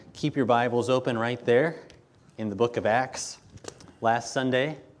Keep your Bibles open right there in the book of Acts. Last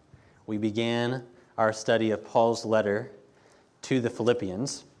Sunday, we began our study of Paul's letter to the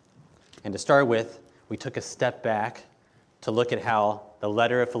Philippians. And to start with, we took a step back to look at how the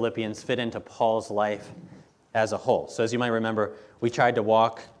letter of Philippians fit into Paul's life as a whole. So as you might remember, we tried to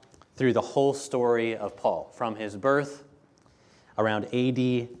walk through the whole story of Paul, from his birth around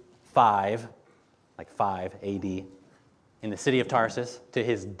AD 5, like 5 AD, in the city of Tarsus, to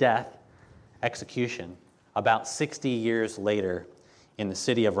his death, execution, about 60 years later in the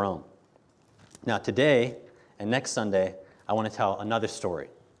city of Rome. Now today and next Sunday, I want to tell another story.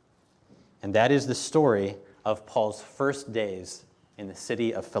 And that is the story of Paul's first days in the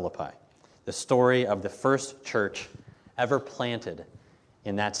city of Philippi. The story of the first church ever planted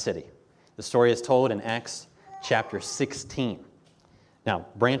in that city. The story is told in Acts chapter 16. Now,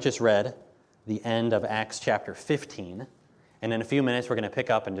 Bryan just read the end of Acts chapter 15. And in a few minutes, we're going to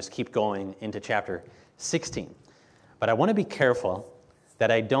pick up and just keep going into chapter 16. But I want to be careful that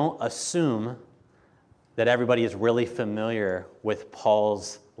I don't assume that everybody is really familiar with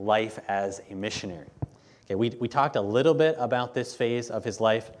Paul's life as a missionary. Okay, we talked a little bit about this phase of his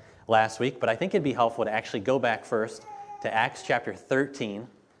life last week, but I think it'd be helpful to actually go back first to Acts chapter 13,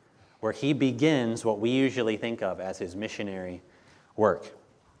 where he begins what we usually think of as his missionary work.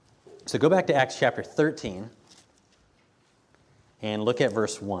 So go back to Acts chapter 13, and look at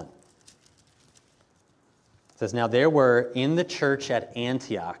verse 1. It says, "Now there were in the church at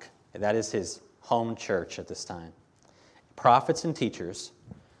Antioch," that is his home church at this time, "prophets and teachers,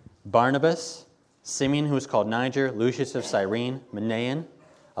 Barnabas, Simeon, who was called Niger, Lucius of Cyrene, Manaen,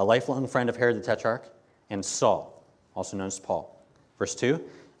 a lifelong friend of Herod the Tetrarch, and Saul, also known as Paul." Verse 2,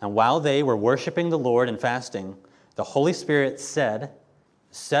 "And while they were worshiping the Lord and fasting, the Holy Spirit said,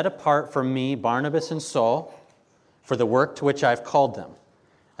 'Set apart for me Barnabas and Saul for the work to which I've called them.'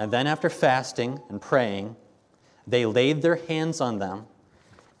 And then after fasting and praying, they laid their hands on them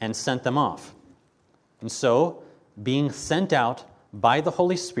and sent them off. And so, being sent out by the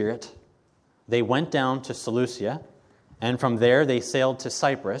Holy Spirit, they went down to Seleucia, and from there they sailed to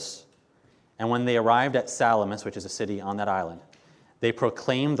Cyprus. And when they arrived at Salamis, which is a city on that island, they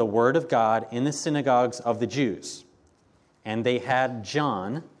proclaimed the word of God in the synagogues of the Jews. And they had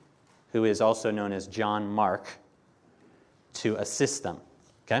John, who is also known as John Mark, to assist them."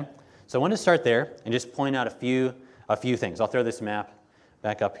 Okay? So I want to start there and just point out a few things. I'll throw this map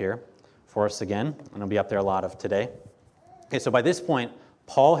back up here for us again, and it'll be up there a lot of today. Okay, so by this point,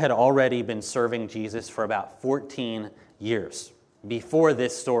 Paul had already been serving Jesus for about 14 years before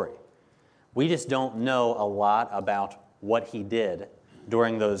this story. We just don't know a lot about what he did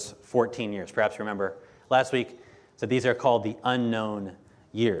during those 14 years. Perhaps you remember last week, so these are called the unknown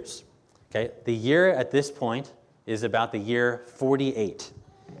years. Okay, the year at this point is about the year 48.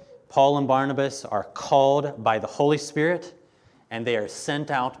 Paul and Barnabas are called by the Holy Spirit, and they are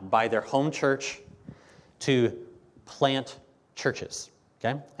sent out by their home church to plant churches.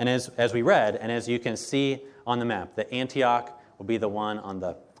 Okay? And as we read, and as you can see on the map, the Antioch will be the one on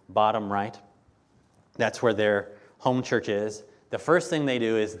the bottom right. That's where their home church is. The first thing they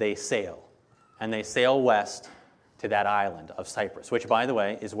do is they sail, and they sail west to that island of Cyprus, which, by the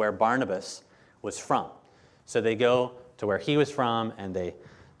way, is where Barnabas was from. So they go to where he was from, and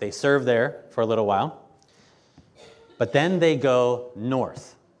they serve there for a little while. But then they go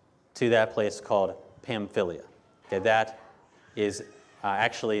north to that place called Pamphylia. Okay, that is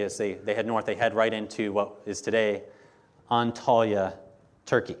actually, as they head north, they head right into what is today Antalya,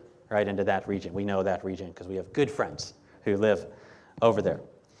 Turkey, right into that region. We know that region because we have good friends who live over there.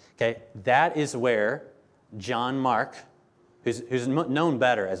 Okay, that is where John Mark, who's known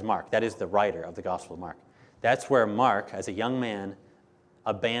better as Mark, that is the writer of the Gospel of Mark. That's where Mark, as a young man,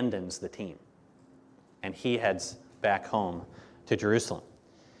 abandons the team, and he heads back home to Jerusalem.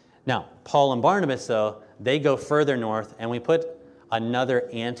 Now, Paul and Barnabas, though, they go further north, and we put another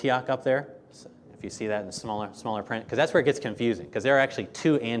Antioch up there, so if you see that in smaller print, because that's where it gets confusing, because there are actually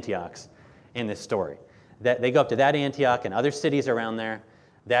two Antiochs in this story. That they go up to that Antioch and other cities around there.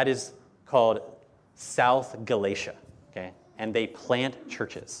 That is called South Galatia, okay? And they plant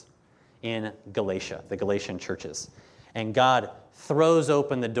churches in Galatia, the Galatian churches. And God throws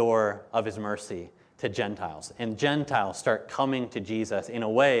open the door of his mercy to Gentiles. And Gentiles start coming to Jesus in a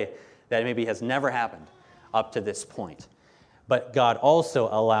way that maybe has never happened up to this point. But God also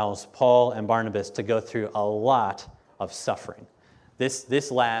allows Paul and Barnabas to go through a lot of suffering.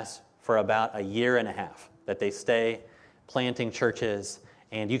 This lasts for about a year and a half, that they stay planting churches.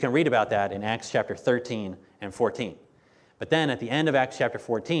 And you can read about that in Acts chapter 13 and 14. But then at the end of Acts chapter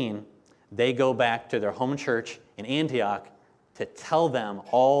 14, they go back to their home church in Antioch to tell them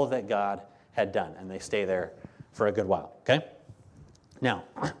all that God had done. And they stay there for a good while, okay? Now,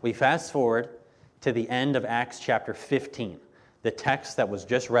 we fast forward to the end of Acts chapter 15, the text that was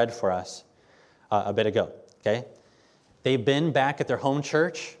just read for us a bit ago, okay? They've been back at their home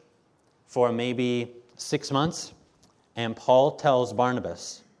church for maybe 6 months, and Paul tells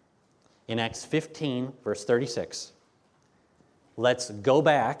Barnabas in Acts 15, verse 36, let's go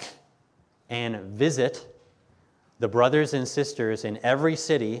back and visit the brothers and sisters in every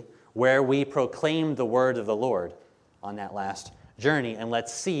city where we proclaimed the word of the Lord on that last journey, and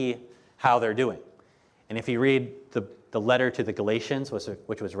let's see how they're doing. And if you read the letter to the Galatians,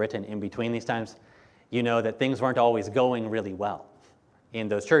 which was written in between these times, you know that things weren't always going really well in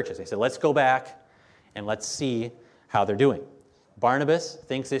those churches. They said, let's go back and let's see how they're doing. Barnabas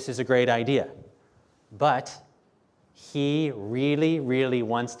thinks this is a great idea, but he really, really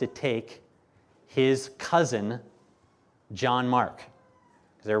wants to take his cousin, John Mark,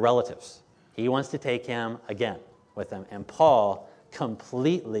 because they're relatives. He wants to take him again with them, and Paul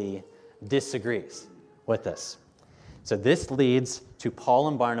completely disagrees with this. So this leads to Paul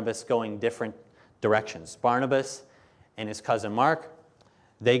and Barnabas going different directions. Barnabas and his cousin Mark,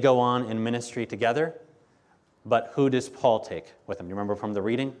 they go on in ministry together, but who does Paul take with him? You remember from the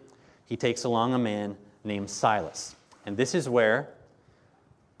reading? He takes along a man named Silas. And this is where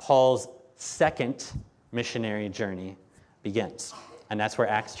Paul's second missionary journey begins. And that's where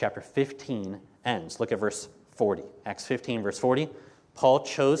Acts chapter 15 ends. Look at verse 40. Acts 15, verse 40. Paul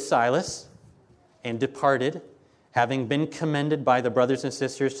chose Silas and departed, having been commended by the brothers and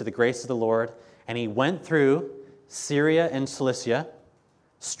sisters to the grace of the Lord, and he went through Syria and Cilicia,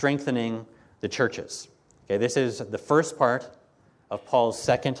 strengthening the churches. Okay, this is the first part of Paul's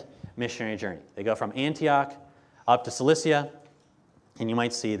second missionary journey. They go from Antioch up to Cilicia, and you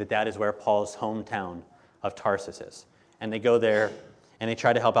might see that that is where Paul's hometown of Tarsus is. And they go there, and they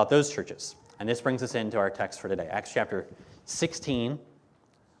try to help out those churches. And this brings us into our text for today, Acts chapter 16,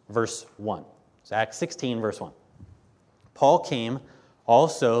 verse 1. So Acts 16, verse 1. Paul came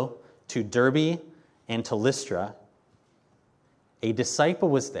also to Derbe and to Lystra. A disciple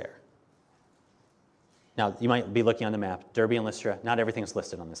was there. Now, you might be looking on the map. Derbe and Lystra, not everything's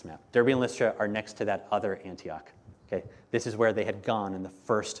listed on this map. Derbe and Lystra are next to that other Antioch. Okay, this is where they had gone in the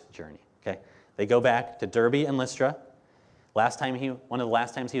first journey. Okay, they go back to Derbe and Lystra. One of the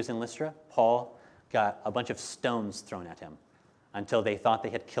last times he was in Lystra, Paul got a bunch of stones thrown at him until they thought they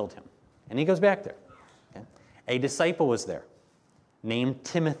had killed him. And he goes back there. Okay? A disciple was there named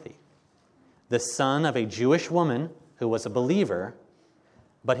Timothy, the son of a Jewish woman who was a believer,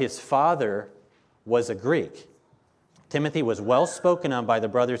 but his father was a Greek. Timothy was well spoken of by the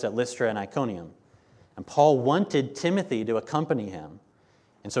brothers at Lystra and Iconium. And Paul wanted Timothy to accompany him.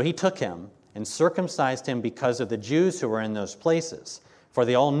 And so he took him and circumcised him because of the Jews who were in those places, for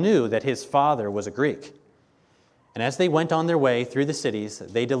they all knew that his father was a Greek. And as they went on their way through the cities,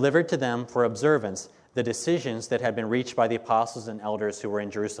 they delivered to them for observance the decisions that had been reached by the apostles and elders who were in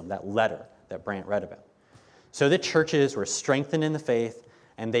Jerusalem, that letter that Bryan read about. So the churches were strengthened in the faith,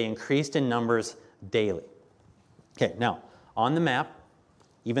 and they increased in numbers daily. Okay, now, on the map,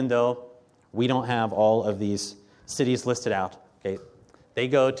 even though we don't have all of these cities listed out, okay, they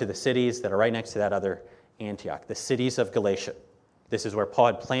go to the cities that are right next to that other Antioch, the cities of Galatia. This is where Paul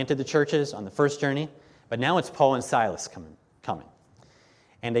had planted the churches on the first journey, but now it's Paul and Silas coming.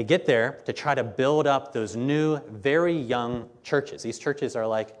 And they get there to try to build up those new, very young churches. These churches are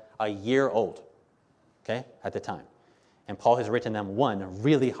like a year old, okay, at the time. And Paul has written them one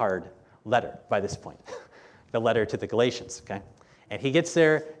really hard letter by this point, the letter to the Galatians, okay? And he gets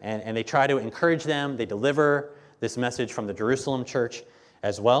there, and they try to encourage them. They deliver this message from the Jerusalem church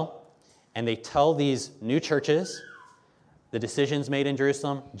as well. And they tell these new churches the decisions made in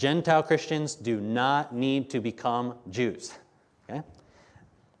Jerusalem. Gentile Christians do not need to become Jews, okay?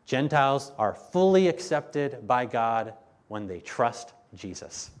 Gentiles are fully accepted by God when they trust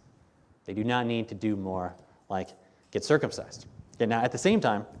Jesus. They do not need to do more like get circumcised. Okay, now, at the same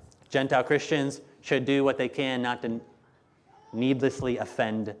time, Gentile Christians should do what they can not to needlessly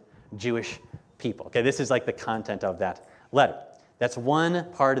offend Jewish people. Okay, this is like the content of that letter. That's one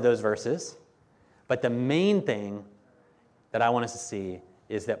part of those verses. But the main thing that I want us to see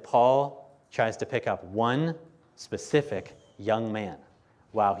is that Paul tries to pick up one specific young man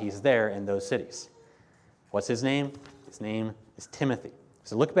while he's there in those cities. What's his name? His name is Timothy.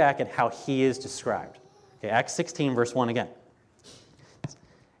 So look back at how he is described. Okay, Acts 16, verse 1 again.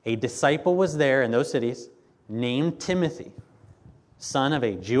 A disciple was there in those cities named Timothy, son of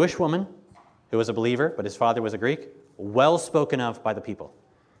a Jewish woman who was a believer, but his father was a Greek, well spoken of by the people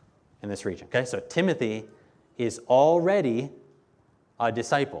in this region. Okay, so Timothy is already a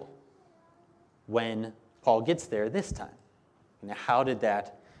disciple when Paul gets there this time. Now, how did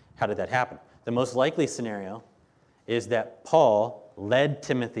that happen? The most likely scenario is that Paul led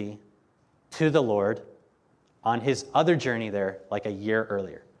Timothy to the Lord on his other journey there like a year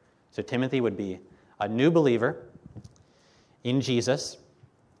earlier. So Timothy would be a new believer in Jesus,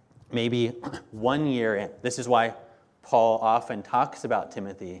 maybe 1 year in. This is why Paul often talks about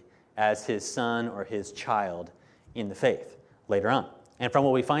Timothy as his son or his child in the faith later on. And from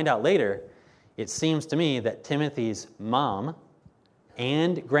what we find out later, it seems to me that Timothy's mom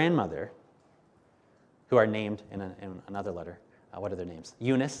and grandmother, who are named in another letter, what are their names?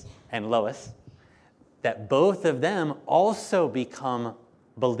 Eunice and Lois, that both of them also become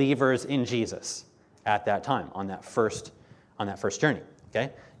believers in Jesus at that time, on that first journey.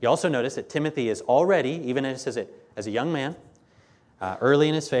 Okay? You also notice that Timothy is already, even as a young man, early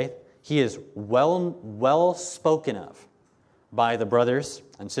in his faith, he is well spoken of by the brothers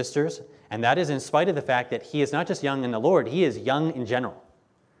and sisters, and that is in spite of the fact that he is not just young in the Lord, he is young in general.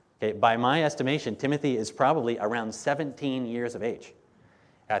 Okay? By my estimation, Timothy is probably around 17 years of age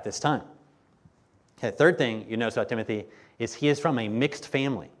at this time. Okay, third thing you notice about Timothy is he is from a mixed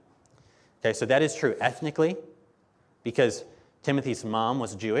family. Okay, so that is true ethnically because Timothy's mom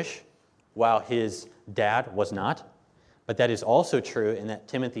was Jewish while his dad was not. But that is also true in that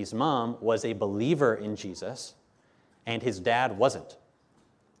Timothy's mom was a believer in Jesus and his dad wasn't.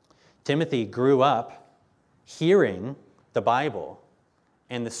 Timothy grew up hearing the Bible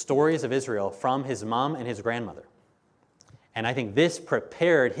and the stories of Israel from his mom and his grandmother. And I think this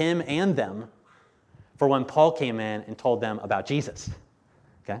prepared him and them for when Paul came in and told them about Jesus.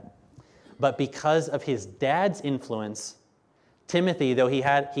 Okay? But because of his dad's influence, Timothy, though he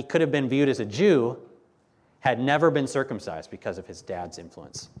could have been viewed as a Jew, had never been circumcised because of his dad's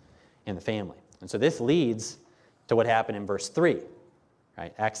influence in the family. And so this leads to what happened in verse 3.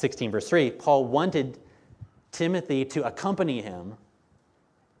 Right? Acts 16, verse 3, Paul wanted Timothy to accompany him,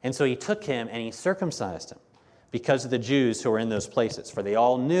 and so he took him and he circumcised him because of the Jews who were in those places, for they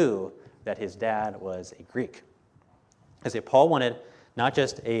all knew that his dad was a Greek. Because Paul wanted not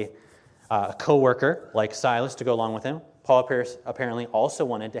just a co-worker like Silas to go along with him, Paul apparently also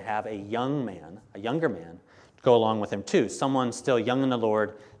wanted to have a younger man, to go along with him too, someone still young in the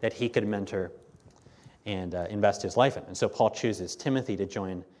Lord that he could mentor and invest his life in. And so Paul chooses Timothy to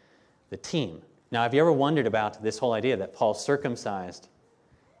join the team. Now, have you ever wondered about this whole idea that Paul circumcised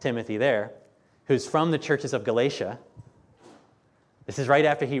Timothy there, who's from the churches of Galatia? This is right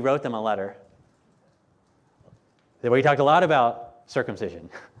after he wrote them a letter where he talked a lot about circumcision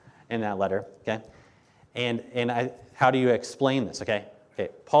in that letter, okay? How do you explain this, okay?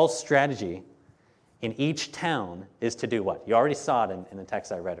 Paul's strategy in each town is to do what? You already saw it in the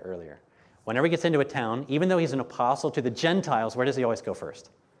text I read earlier. Whenever he gets into a town, even though he's an apostle to the Gentiles, where does he always go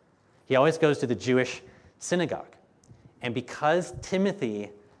first? He always goes to the Jewish synagogue. And because Timothy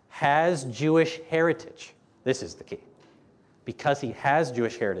has Jewish heritage, this is the key. Because he has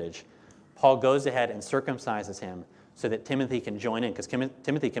Jewish heritage, Paul goes ahead and circumcises him so that Timothy can join in, because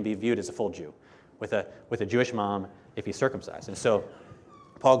Timothy can be viewed as a full Jew with a Jewish mom if he's circumcised. And so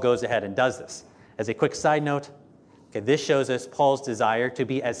Paul goes ahead and does this. As a quick side note, this shows us Paul's desire to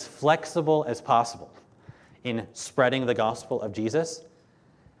be as flexible as possible in spreading the gospel of Jesus,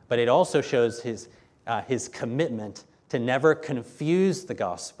 but it also shows his commitment to never confuse the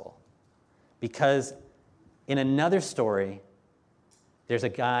gospel, because in another story, there's a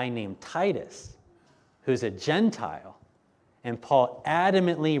guy named Titus who's a Gentile, and Paul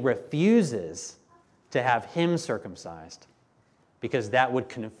adamantly refuses to have him circumcised because that would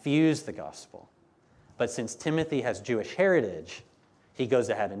confuse the gospel. But since Timothy has Jewish heritage, he goes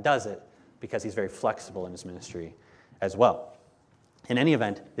ahead and does it because he's very flexible in his ministry as well. In any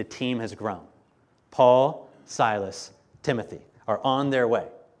event, the team has grown. Paul, Silas, Timothy are on their way.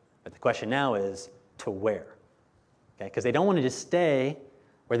 But the question now is, to where? Okay, because they don't want to just stay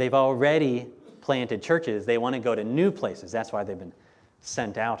where they've already planted churches. They want to go to new places. That's why they've been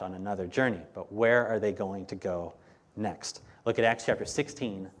sent out on another journey. But where are they going to go next? Look at Acts chapter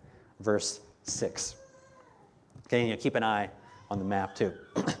 16, verse 6. Okay, and keep an eye on the map too.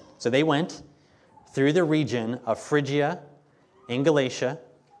 So they went through the region of Phrygia in Galatia,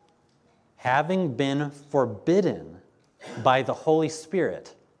 having been forbidden by the Holy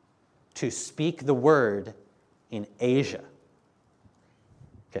Spirit to speak the word in Asia.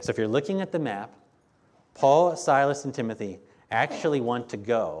 Okay, so if you're looking at the map, Paul, Silas, and Timothy actually want to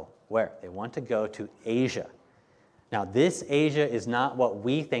go where? They want to go to Asia. Now, this Asia is not what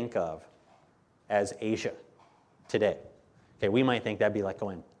we think of as Asia today. Okay, we might think that'd be like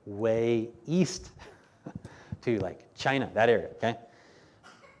going way east to like China, that area, okay?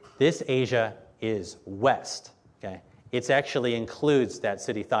 This Asia is west, okay? It actually includes that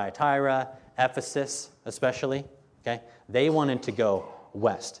city Thyatira, Ephesus especially, okay? They wanted to go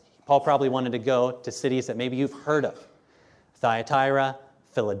west. Paul probably wanted to go to cities that maybe you've heard of. Thyatira,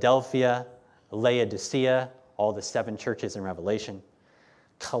 Philadelphia, Laodicea, all the 7 churches in Revelation,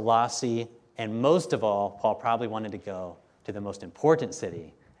 Colossae, and most of all, Paul probably wanted to go to the most important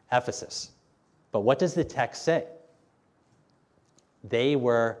city, Ephesus. But what does the text say? They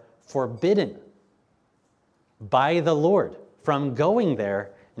were forbidden by the Lord from going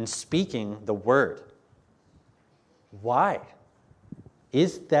there and speaking the word. Why?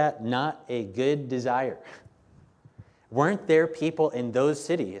 Is that not a good desire? Weren't there people in those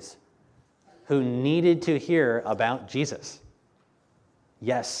cities who needed to hear about Jesus?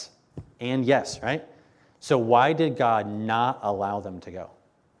 Yes, and yes, right? So why did God not allow them to go?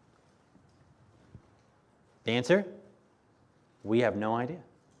 The answer? We have no idea.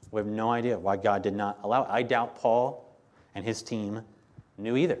 We have no idea why God did not allow it. I doubt Paul and his team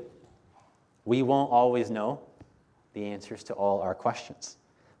knew either. We won't always know the answers to all our questions.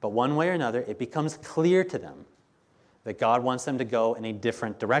 But one way or another, it becomes clear to them that God wants them to go in a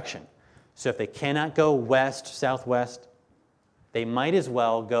different direction. So if they cannot go west, southwest, they might as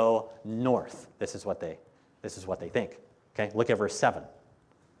well go north. This is what they think. Okay, look at verse 7.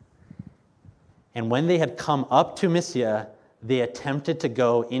 And when they had come up to Mysia, they attempted to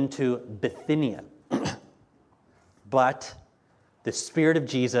go into Bithynia. But the Spirit of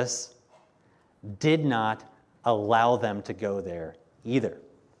Jesus did not allow them to go there either.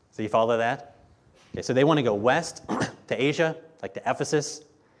 So you follow that? Okay, so they want to go west to Asia, like to Ephesus.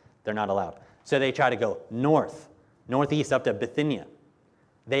 They're not allowed. So they try to go northeast up to Bithynia.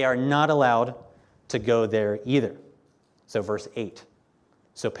 They are not allowed to go there either. So verse 8.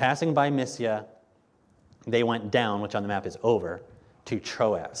 So passing by Mysia, they went down, which on the map is over, to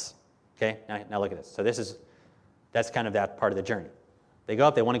Troas. Okay, now look at this. So that's kind of that part of the journey. They go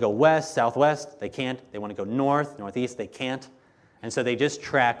up, they want to go west, southwest, they can't. They want to go north, northeast, they can't. And so they just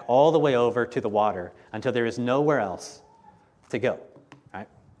track all the way over to the water until there is nowhere else to go. Right?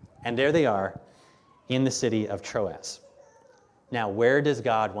 And there they are in the city of Troas. Now, where does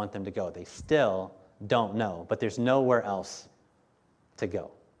God want them to go? They still don't know, but there's nowhere else to go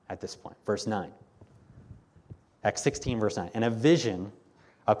at this point. Verse 9. Acts 16, verse 9. And a vision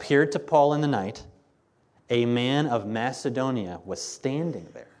appeared to Paul in the night. A man of Macedonia was standing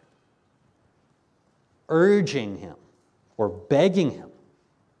there, urging him or begging him,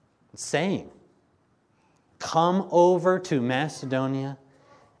 saying, "Come over to Macedonia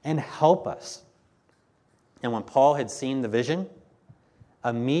and help us." And when Paul had seen the vision,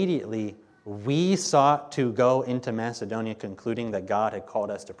 immediately we sought to go into Macedonia, concluding that God had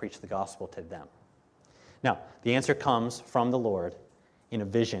called us to preach the gospel to them. Now, the answer comes from the Lord in a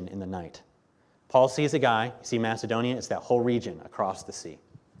vision in the night. Paul sees a guy. You see Macedonia? It's that whole region across the sea.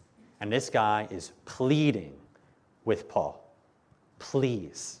 And this guy is pleading with Paul.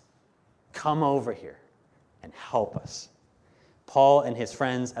 Please, come over here and help us. Paul and his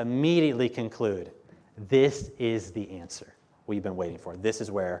friends immediately conclude, this is the answer we've been waiting for. This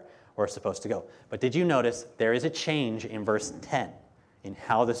is where we're supposed to go. But did you notice there is a change in verse 10 in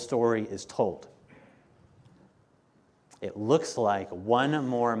how the story is told? It looks like one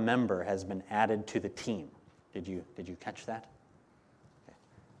more member has been added to the team. Did you catch that? Okay.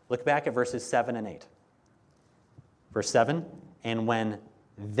 Look back at verses 7 and 8. Verse 7, and when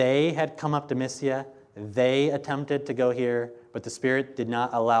they had come up to Mysia, they attempted to go here, but the Spirit did not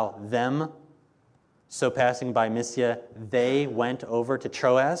allow them. So passing by Mysia, they went over to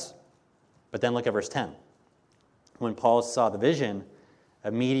Troas. But then look at verse 10. When Paul saw the vision,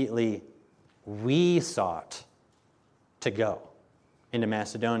 immediately we sought to go into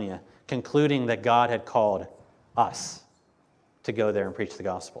Macedonia, concluding that God had called us to go there and preach the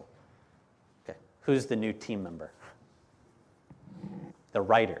gospel. Okay, who's the new team member? The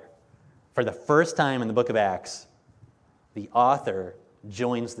writer. For the first time in the book of Acts, the author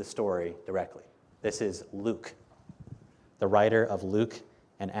joins the story directly. This is Luke, the writer of Luke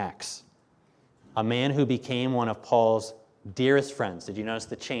and Acts, a man who became one of Paul's dearest friends. Did you notice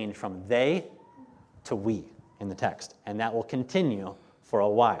the change from they to we in the text? And that will continue for a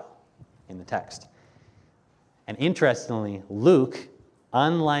while in the text. And interestingly, Luke,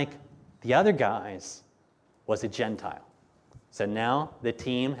 unlike the other guys, was a Gentile. So now the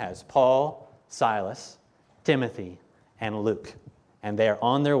team has Paul, Silas, Timothy, and Luke. And they are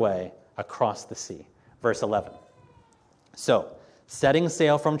on their way across the sea. Verse 11. So, setting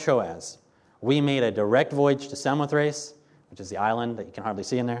sail from Troas, we made a direct voyage to Samothrace, which is the island that you can hardly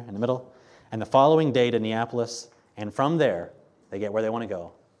see in there in the middle, and the following day to Neapolis, and from there, they get where they want to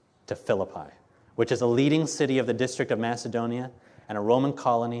go, to Philippi, which is a leading city of the district of Macedonia and a Roman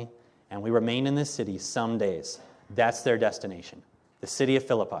colony, and we remained in this city some days. That's their destination, the city of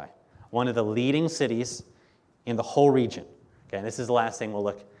Philippi, one of the leading cities in the whole region. Okay, and this is the last thing we'll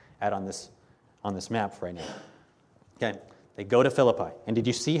look at on this map right now. Okay, they go to Philippi, and did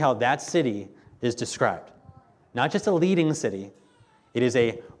you see how that city is described? Not just a leading city, it is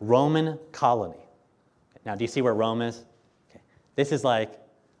a Roman colony. Now, do you see where Rome is? Okay. This is like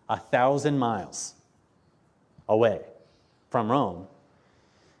 1,000 miles away from Rome,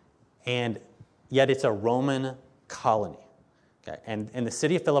 and yet it's a Roman colony. Okay. And the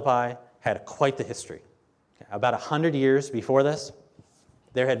city of Philippi had quite the history. Okay. About 100 years before this,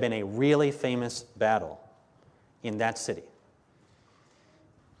 there had been a really famous battle in that city.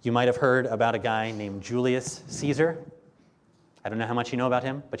 You might have heard about a guy named Julius Caesar. I don't know how much you know about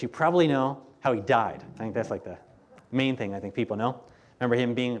him, but you probably know how he died. I think that's like the main thing I think people know. Remember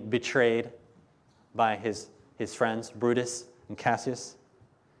him being betrayed by his friends, Brutus and Cassius?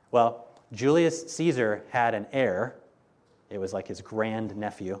 Well, Julius Caesar had an heir. It was like his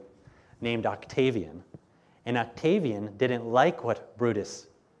grandnephew, named Octavian. And Octavian didn't like what Brutus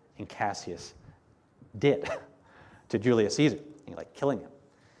and Cassius did to Julius Caesar, like killing him.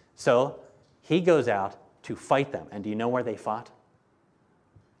 So he goes out to fight them. And do you know where they fought?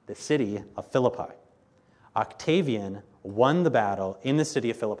 The city of Philippi. Octavian won the battle in the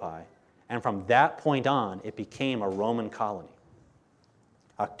city of Philippi, and from that point on, it became a Roman colony.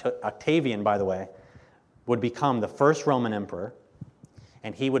 Octavian, by the way, would become the first Roman emperor,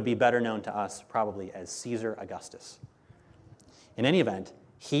 and he would be better known to us probably as Caesar Augustus. In any event,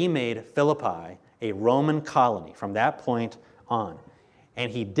 he made Philippi a Roman colony from that point on,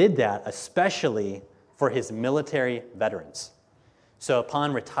 and he did that especially for his military veterans. So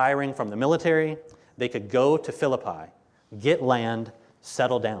upon retiring from the military, they could go to Philippi, get land,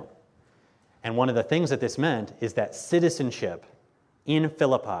 settle down. And one of the things that this meant is that citizenship in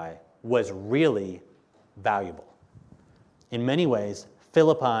Philippi was really valuable. In many ways,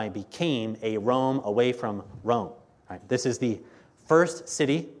 Philippi became a Rome away from Rome. Right? This is the first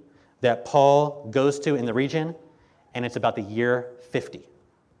city that Paul goes to in the region, and it's about the year 50.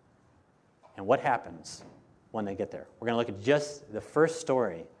 And what happens when they get there? We're going to look at just the first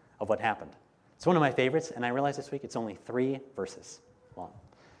story of what happened. It's one of my favorites, and I realized this week it's only 3 verses long.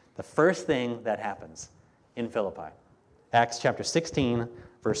 The first thing that happens in Philippi, Acts chapter 16,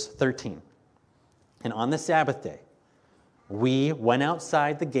 verse 13. And on the Sabbath day, we went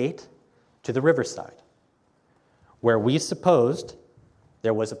outside the gate to the riverside, where we supposed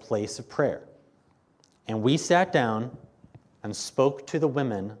there was a place of prayer. And we sat down and spoke to the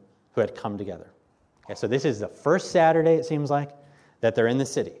women who had come together. Okay, so this is the first Saturday, it seems like, that they're in the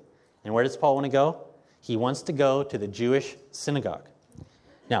city. And where does Paul want to go? He wants to go to the Jewish synagogue.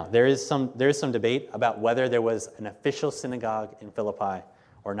 Now, there is some debate about whether there was an official synagogue in Philippi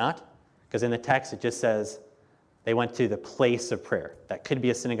or not, because in the text it just says they went to the place of prayer. That could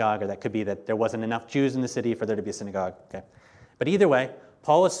be a synagogue, or that could be that there wasn't enough Jews in the city for there to be a synagogue. Okay. But either way,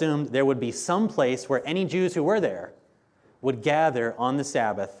 Paul assumed there would be some place where any Jews who were there would gather on the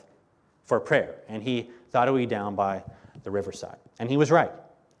Sabbath for prayer. And he thought it would be down by the riverside. And he was right.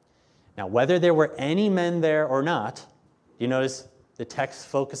 Now, whether there were any men there or not, you notice the text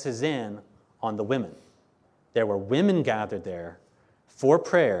focuses in on the women. There were women gathered there for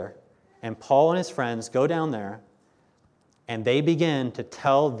prayer, and Paul and his friends go down there, and they begin to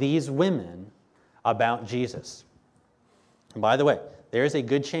tell these women about Jesus. And by the way, there's a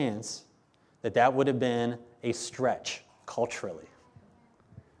good chance that that would have been a stretch culturally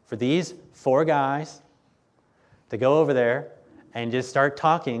for these 4 guys to go over there and just start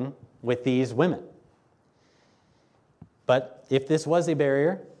talking with these women. But if this was a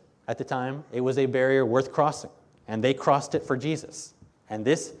barrier at the time, it was a barrier worth crossing, and they crossed it for Jesus. And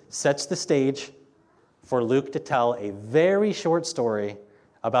this sets the stage for Luke to tell a very short story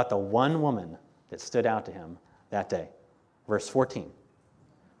about the one woman that stood out to him that day. Verse 14.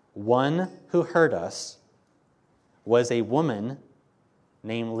 One who heard us was a woman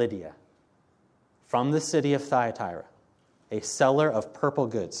named Lydia from the city of Thyatira, a seller of purple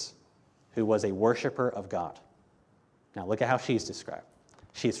goods, who was a worshiper of God. Now look at how she's described.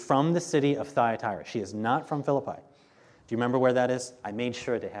 She's from the city of Thyatira. She is not from Philippi. Do you remember where that is? I made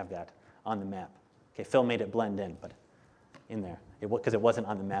sure to have that on the map. Okay, Phil made it blend in, but in there, because it wasn't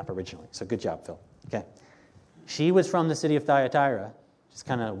on the map originally. So good job, Phil. Okay, she was from the city of Thyatira, just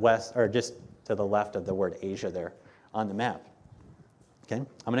kind of west, or just to the left of the word Asia there on the map. Okay,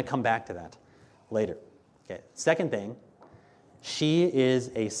 I'm going to come back to that later. Okay, second thing, she is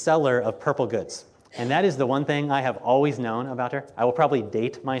a seller of purple goods. And that is the one thing I have always known about her. I will probably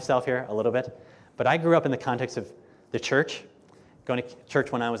date myself here a little bit, but I grew up in the context of the church, going to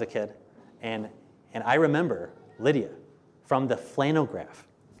church when I was a kid, and I remember Lydia from the flannelgraph.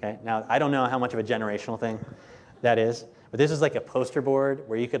 Okay, now I don't know how much of a generational thing that is, but this is like a poster board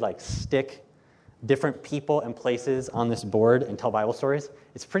where you could like stick different people and places on this board and tell Bible stories.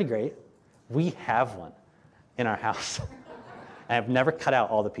 It's pretty great. We have one in our house. I have never cut out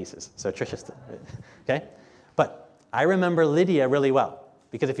all the pieces, so Trisha's, okay? But I remember Lydia really well,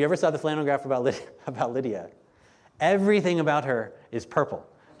 because if you ever saw the flannelgraph about Lydia, everything about her is purple.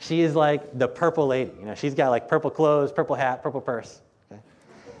 She is like the purple lady. You know, she's got like purple clothes, purple hat, purple purse. Okay?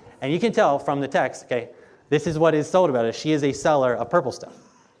 And you can tell from the text, okay, this is what is sold about her. She is a seller of purple stuff.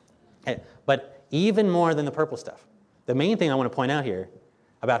 Okay? But even more than the purple stuff, the main thing I want to point out here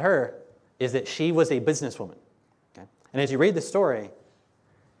about her is that she was a businesswoman. And as you read the story,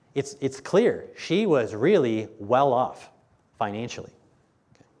 it's clear she was really well off financially.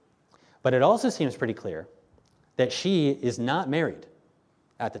 Okay. But it also seems pretty clear that she is not married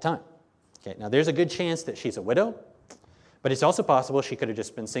at the time. Okay. Now, there's a good chance that she's a widow, but it's also possible she could have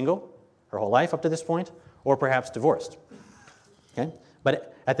just been single her whole life up to this point, or perhaps divorced. Okay.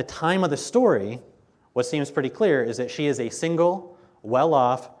 But at the time of the story, what seems pretty clear is that she is a single,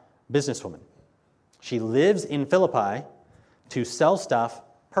 well-off businesswoman. She lives in Philippi to sell stuff,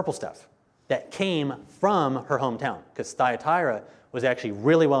 purple stuff, that came from her hometown, because Thyatira was actually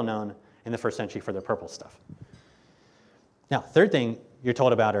really well known in the first century for their purple stuff. Now, third thing you're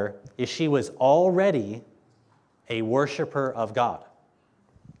told about her is she was already a worshiper of God.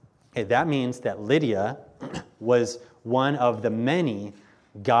 Okay, that means that Lydia was one of the many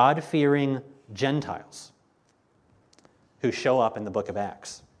God-fearing Gentiles who show up in the book of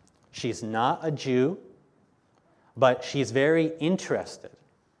Acts. She's not a Jew, but she's very interested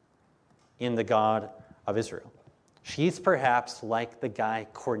in the God of Israel. She's perhaps like the guy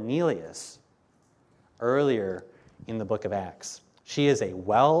Cornelius earlier in the book of Acts. She is a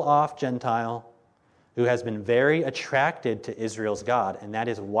well-off Gentile who has been very attracted to Israel's God, and that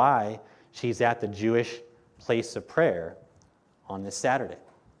is why she's at the Jewish place of prayer on this Saturday.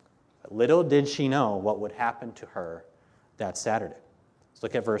 But little did she know what would happen to her that Saturday. Let's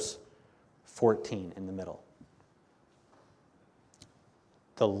look at verse 14 in the middle.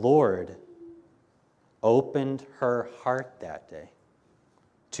 The Lord opened her heart that day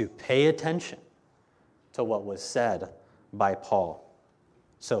to pay attention to what was said by Paul.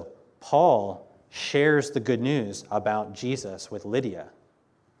 So Paul shares the good news about Jesus with Lydia,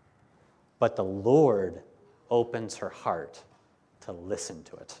 but the Lord opens her heart to listen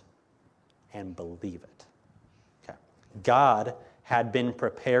to it and believe it. Okay. God had been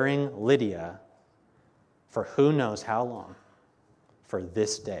preparing Lydia for who knows how long, for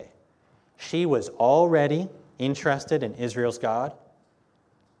this day. She was already interested in Israel's God.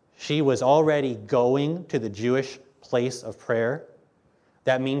 She was already going to the Jewish place of prayer.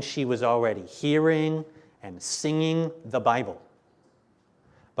 That means she was already hearing and singing the Bible.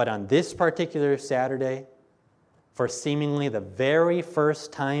 But on this particular Saturday, for seemingly the very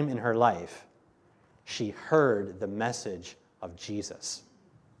first time in her life, she heard the message of Jesus.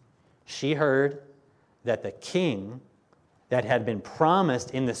 She heard that the king that had been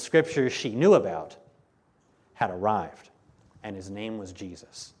promised in the scriptures she knew about had arrived, and his name was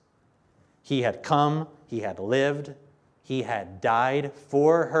Jesus. He had come, he had lived, he had died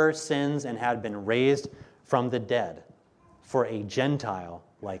for her sins and had been raised from the dead for a Gentile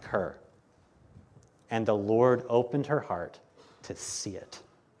like her. And the Lord opened her heart to see it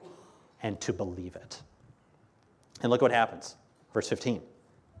and to believe it. And look what happens. Verse 15,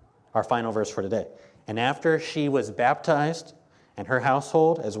 our final verse for today. And after she was baptized, and her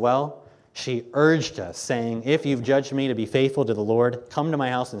household as well, she urged us, saying, if you've judged me to be faithful to the Lord, come to my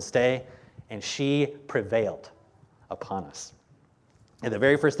house and stay. And she prevailed upon us. And the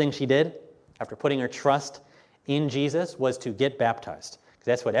very first thing she did, after putting her trust in Jesus, was to get baptized. Because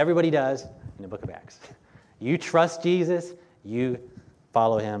that's what everybody does in the book of Acts. You trust Jesus, you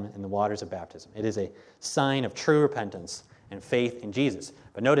follow him in the waters of baptism. It is a sign of true repentance and faith in Jesus.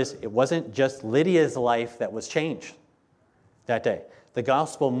 But notice, it wasn't just Lydia's life that was changed that day. The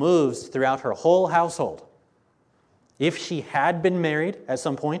gospel moves throughout her whole household. If she had been married at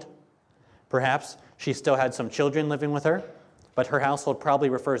some point, perhaps she still had some children living with her, but her household probably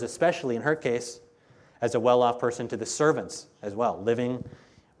refers, especially in her case, as a well-off person, to the servants as well, living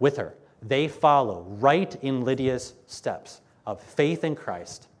with her. They follow right in Lydia's steps of faith in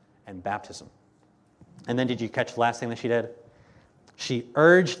Christ and baptism. And then did you catch the last thing that she did? She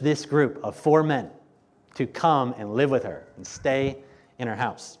urged this group of 4 men to come and live with her and stay in her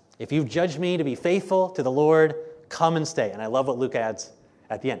house. If you've judged me to be faithful to the Lord, come and stay. And I love what Luke adds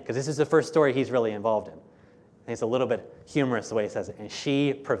at the end, because this is the first story he's really involved in. And it's a little bit humorous the way he says it. And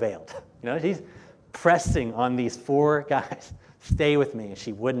she prevailed. She's pressing on these 4 guys. Stay with me. And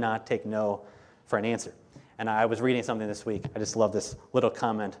she would not take no for an answer. And I was reading something this week. I just love this little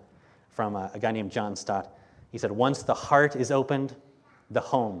comment from a guy named John Stott. He said, once the heart is opened, the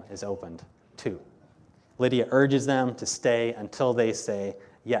home is opened too. Lydia urges them to stay until they say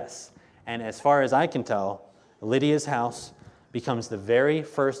yes. And as far as I can tell, Lydia's house becomes the very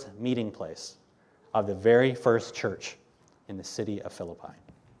first meeting place of the very first church in the city of Philippi.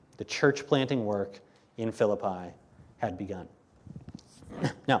 The church planting work in Philippi had begun.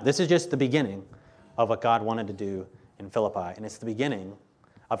 Now, this is just the beginning of what God wanted to do in Philippi, and it's the beginning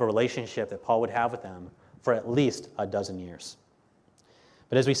of a relationship that Paul would have with them for at least a dozen years.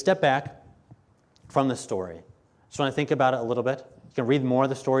 But as we step back from the story, I just want to think about it a little bit. You can read more of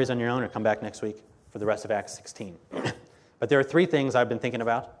the stories on your own or come back next week for the rest of Acts 16. But there are 3 things I've been thinking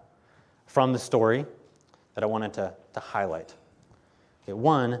about from the story that I wanted to highlight. Okay,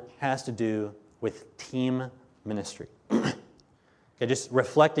 one has to do with team ministry. Okay, just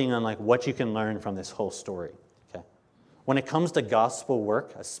reflecting on what you can learn from this whole story. Okay, when it comes to gospel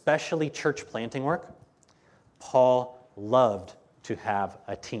work, especially church planting work, Paul loved to have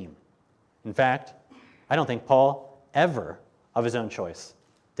a team. In fact, I don't think Paul ever, of his own choice,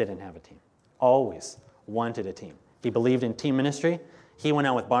 didn't have a team. Always wanted a team. He believed in team ministry. He went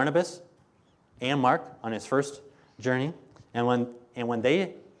out with Barnabas and Mark on his first journey. And when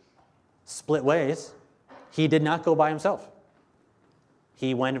they split ways, he did not go by himself.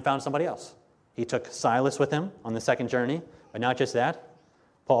 He went and found somebody else. He took Silas with him on the second journey. But not just that.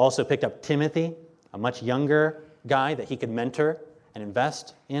 Paul also picked up Timothy, a much younger guy that he could mentor and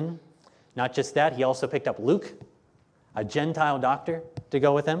invest in. Not just that, he also picked up Luke, a Gentile doctor, to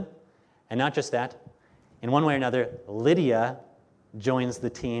go with him. And not just that, in one way or another, Lydia joins the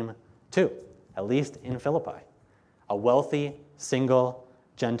team too, at least in Philippi, a wealthy, single,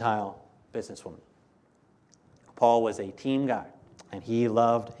 Gentile businesswoman. Paul was a team guy, and he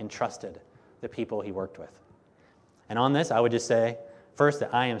loved and trusted the people he worked with. And on this, I would just say, first,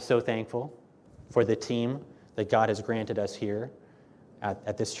 that I am so thankful for the team that God has granted us here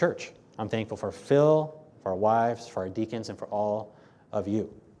at this church. I'm thankful for Phil, for our wives, for our deacons, and for all of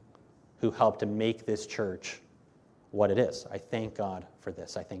you who helped to make this church what it is. I thank God for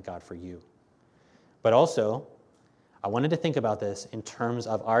this. I thank God for you. But also, I wanted to think about this in terms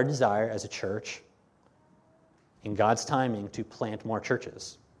of our desire as a church, in God's timing, to plant more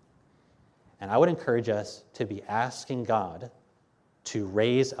churches. And I would encourage us to be asking God to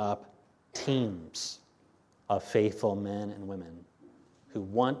raise up teams of faithful men and women who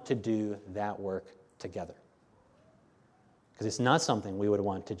want to do that work together. Because it's not something we would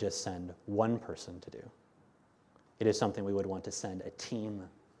want to just send one person to do. It is something we would want to send a team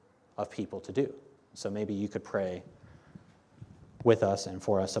of people to do. So maybe you could pray with us and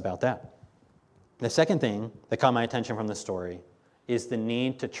for us about that. The second thing that caught my attention from the story is the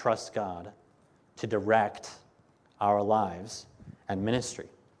need to trust God to direct our lives and ministry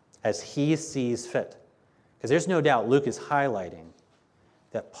as he sees fit. Because there's no doubt Luke is highlighting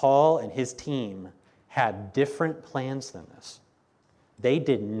that Paul and his team had different plans than this. They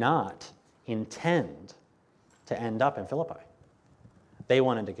did not intend to end up in Philippi. They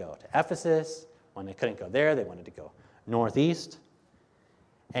wanted to go to Ephesus. When they couldn't go there, they wanted to go northeast.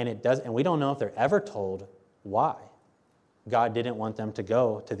 And we don't know if they're ever told why God didn't want them to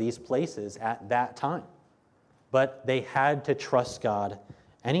go to these places at that time. But they had to trust God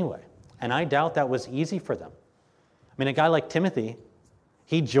anyway. And I doubt that was easy for them. I mean, a guy like Timothy,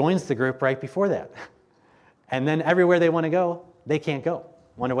 he joins the group right before that. And then everywhere they want to go, they can't go.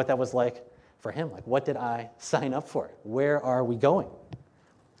 Wonder what that was like for him. Like, what did I sign up for? Where are we going?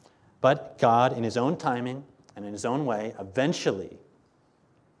 But God, in his own timing and in his own way, eventually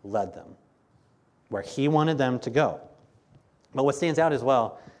led them where he wanted them to go. But what stands out as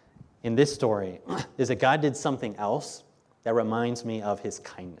well in this story is that God did something else that reminds me of his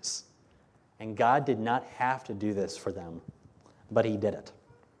kindness. And God did not have to do this for them, but he did it.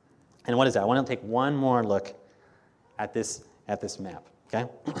 And what is that? I want to take one more look at this map, okay?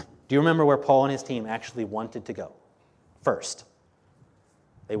 Do you remember where Paul and his team actually wanted to go? First,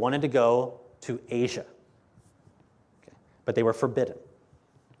 they wanted to go to Asia, okay? But they were forbidden.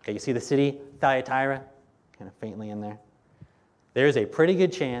 Okay, you see the city Thyatira, kind of faintly in there? There's a pretty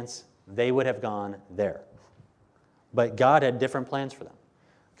good chance they would have gone there. But God had different plans for them.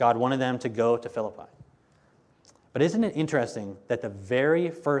 God wanted them to go to Philippi. But isn't it interesting that the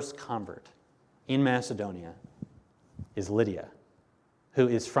very first convert in Macedonia is Lydia? who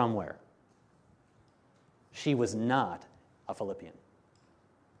is from where? She was not a Philippian.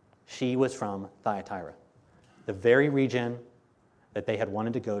 She was from Thyatira, the very region that they had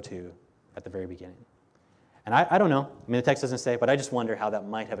wanted to go to at the very beginning. And I don't know, I mean, the text doesn't say, but I just wonder how that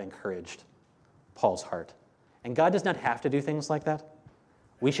might have encouraged Paul's heart. And God does not have to do things like that.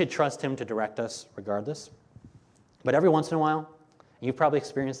 We should trust him to direct us regardless. But every once in a while, you've probably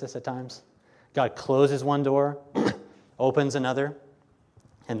experienced this at times, God closes one door, opens another,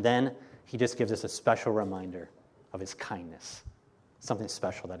 and then he just gives us a special reminder of his kindness, something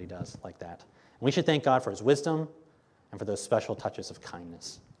special that he does like that. And we should thank God for his wisdom and for those special touches of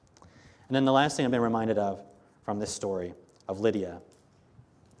kindness. And then the last thing I've been reminded of from this story of Lydia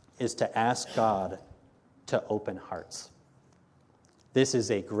is to ask God to open hearts. This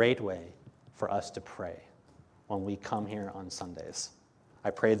is a great way for us to pray when we come here on Sundays.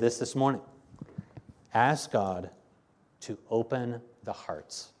 I prayed this morning. Ask God to open the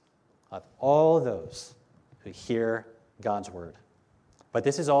hearts of all those who hear God's word. But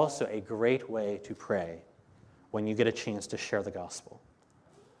this is also a great way to pray when you get a chance to share the gospel.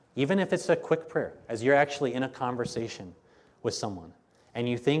 Even if it's a quick prayer, as you're actually in a conversation with someone, and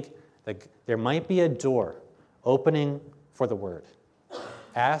you think that there might be a door opening for the word,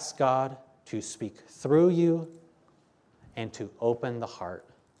 ask God to speak through you and to open the heart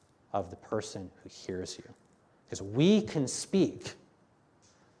of the person who hears you. Because we can speak,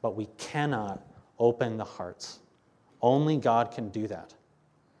 but we cannot open the hearts. Only God can do that.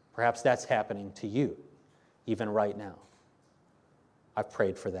 Perhaps that's happening to you, even right now. I've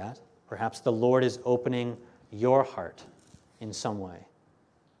prayed for that. Perhaps the Lord is opening your heart in some way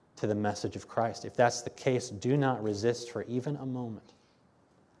to the message of Christ. If that's the case, do not resist for even a moment.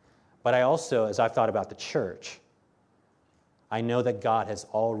 But I also, as I've thought about the church, I know that God has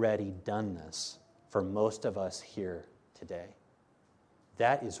already done this for most of us here today.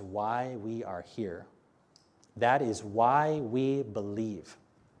 That is why we are here. That is why we believe.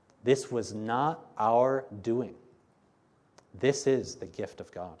 This was not our doing. This is the gift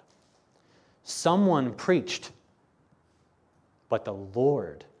of God. Someone preached, but the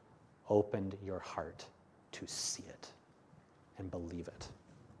Lord opened your heart to see it and believe it.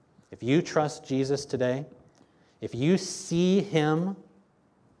 If you trust Jesus today, if you see him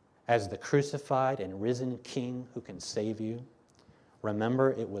as the crucified and risen King who can save you,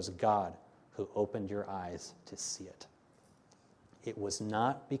 remember it was God who opened your eyes to see it. It was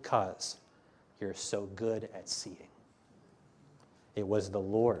not because you're so good at seeing. It was the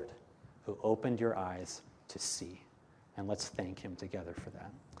Lord who opened your eyes to see. And let's thank him together for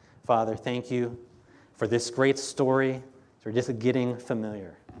that. Father, thank you for this great story. We're just getting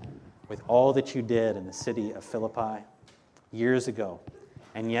familiar with all that you did in the city of Philippi years ago.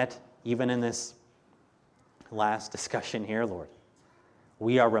 And yet, even in this last discussion here, Lord,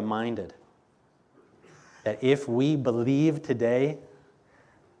 we are reminded that if we believe today,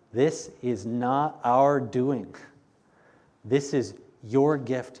 this is not our doing. This is your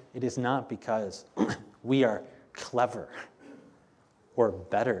gift. It is not because we are clever or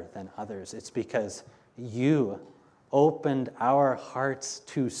better than others. It's because you opened our hearts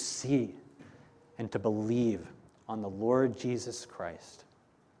to see and to believe on the Lord Jesus Christ.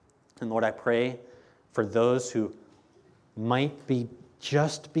 And Lord, I pray for those who might be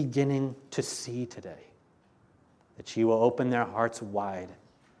just beginning to see today, that you will open their hearts wide,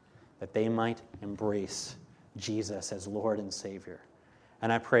 that they might embrace Jesus as Lord and Savior.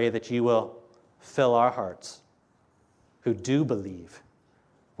 And I pray that you will fill our hearts who do believe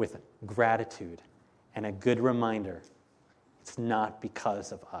with gratitude and a good reminder it's not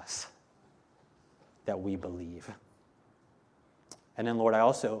because of us that we believe. And then, Lord, I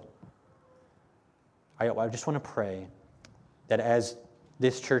just want to pray that as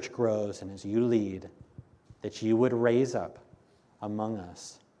this church grows and as you lead, that you would raise up among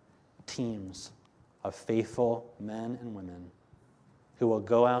us teams of faithful men and women who will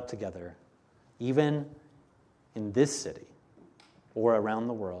go out together, even in this city or around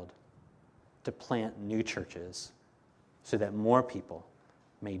the world, to plant new churches so that more people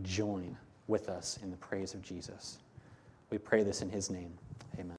may join with us in the praise of Jesus. We pray this in his name. Amen.